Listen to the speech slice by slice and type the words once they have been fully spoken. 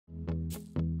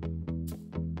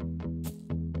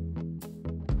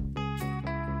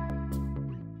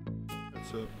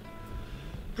It's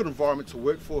a good environment to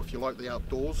work for if you like the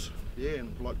outdoors, yeah,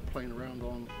 and like playing around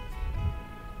on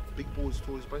big boys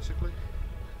toys basically.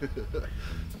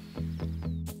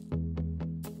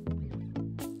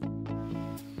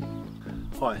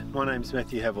 Hi, my name's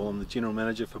Matthew Havel. I'm the General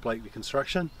Manager for Blakely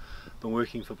Construction. Been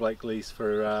working for Blakely's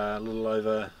for a little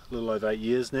over 8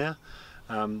 years now.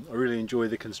 I really enjoy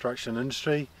the construction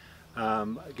industry. I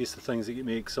guess the things that get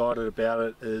me excited about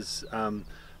it is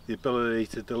the ability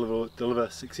to deliver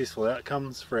successful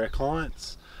outcomes for our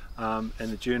clients, and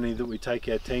the journey that we take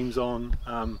our teams on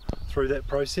through that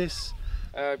process.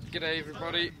 G'day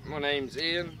everybody, my name's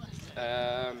Ian.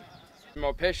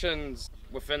 My passion's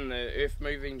within the earth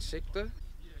moving sector.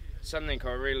 Something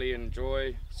I really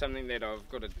enjoy, something that I've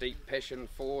got a deep passion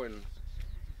for and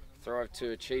strive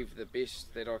to achieve the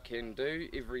best that I can do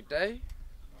every day.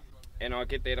 And I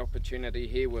get that opportunity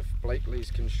here with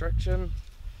Blakely's Construction.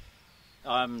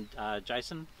 I'm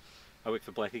Jason. I work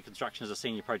for Blakely Construction as a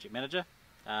Senior Project Manager.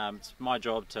 It's my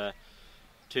job to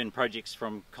turn projects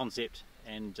from concept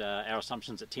and our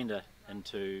assumptions at tender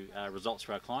into results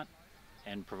for our client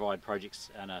and provide projects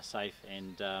in a safe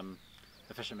and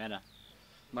efficient manner.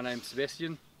 My name's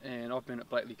Sebastian and I've been at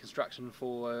Blakely Construction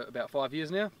for about 5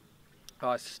 years now.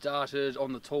 I started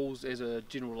on the tools as a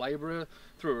general labourer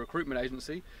through a recruitment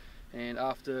agency, and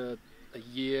after a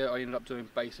year I ended up doing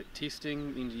basic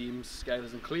testing, NGMs,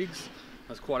 scalers and clegs.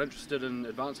 I was quite interested in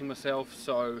advancing myself,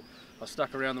 so I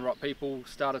stuck around the right people,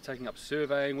 started taking up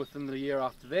surveying within the year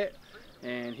after that,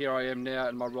 and here I am now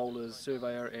in my role as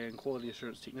surveyor and quality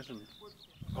assurance technician.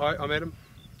 Hi, I'm Adam.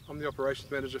 I'm the operations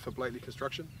manager for Blakely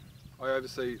Construction. I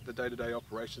oversee the day-to-day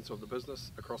operations of the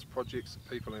business across projects,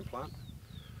 people and plant.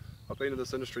 I've been in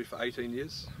this industry for 18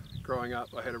 years. Growing up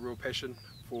I had a real passion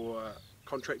for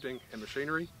contracting and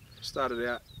machinery. Started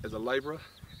out as a labourer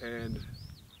and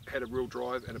had a real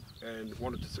drive and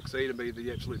wanted to succeed and be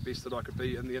the absolute best that I could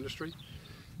be in the industry.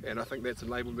 And I think that's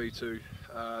enabled me to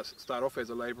start off as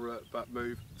a labourer but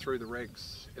move through the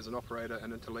ranks as an operator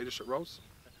and into leadership roles.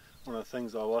 One of the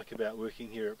things I like about working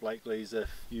here at Blakely's, if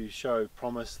you show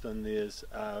promise, then there's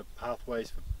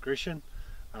pathways for progression.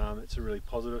 It's a really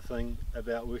positive thing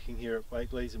about working here at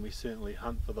Blakely's, and we certainly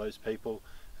hunt for those people,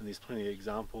 and there's plenty of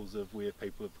examples of where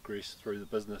people have progressed through the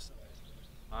business.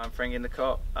 I'm Frank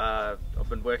Endicott. I've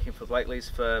been working for Blakely's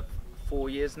for 4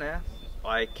 years now.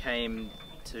 I came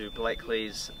to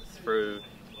Blakely's through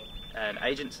an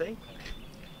agency,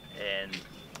 and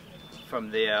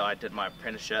from there I did my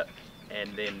apprenticeship,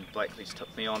 and then Blakely's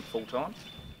took me on full time.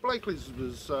 Blakely's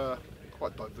was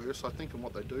quite diverse, I think, in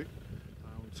what they do.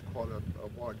 It's quite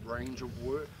a wide range of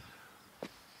work.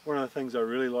 One of the things I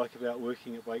really like about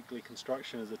working at Blakely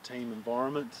Construction is a team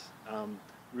environment.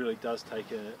 Really does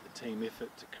take a team effort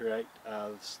to create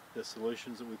the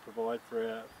solutions that we provide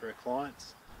for our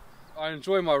clients. I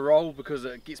enjoy my role because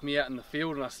it gets me out in the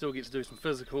field and I still get to do some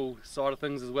physical side of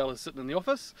things as well as sitting in the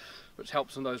office, which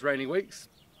helps in those rainy weeks.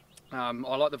 I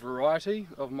like the variety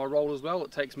of my role as well.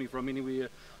 It takes me from anywhere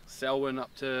Selwyn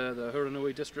up to the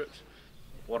Huranui district.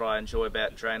 What I enjoy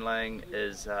about drain laying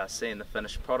is seeing the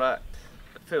finished product.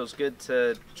 It feels good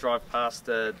to drive past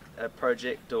a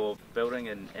project or building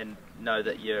and know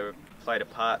that you've played a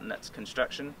part in its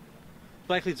construction.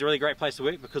 Blakely's a really great place to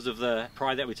work because of the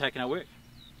pride that we take in our work.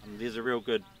 There's a real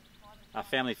good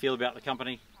family feel about the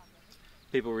company.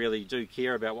 People really do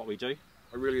care about what we do.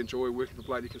 I really enjoy working for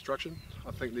Blakely Construction.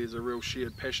 I think there's a real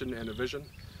shared passion and a vision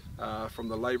from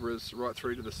the labourers right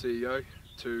through to the CEO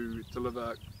to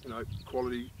deliver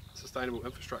quality, sustainable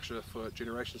infrastructure for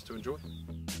generations to enjoy.